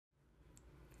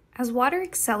As water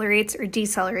accelerates or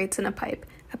decelerates in a pipe,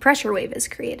 a pressure wave is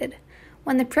created.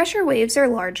 When the pressure waves are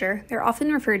larger, they're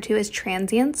often referred to as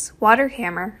transients, water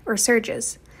hammer, or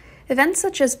surges. Events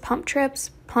such as pump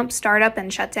trips, pump startup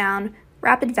and shutdown,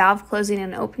 rapid valve closing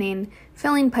and opening,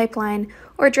 filling pipeline,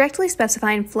 or directly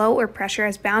specifying flow or pressure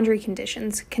as boundary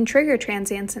conditions can trigger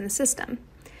transients in a system.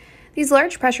 These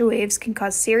large pressure waves can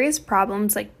cause serious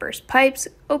problems like burst pipes,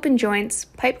 open joints,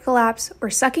 pipe collapse,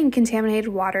 or sucking contaminated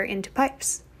water into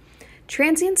pipes.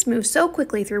 Transients move so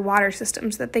quickly through water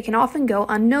systems that they can often go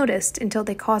unnoticed until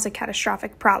they cause a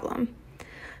catastrophic problem.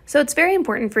 So it's very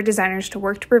important for designers to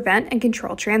work to prevent and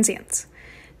control transients.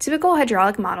 Typical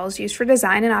hydraulic models used for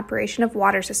design and operation of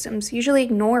water systems usually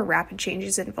ignore rapid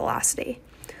changes in velocity.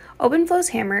 OpenFlows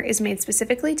HAMMER is made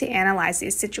specifically to analyze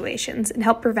these situations and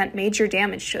help prevent major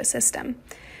damage to a system.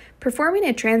 Performing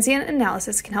a transient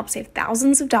analysis can help save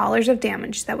thousands of dollars of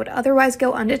damage that would otherwise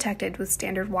go undetected with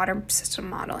standard water system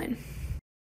modeling.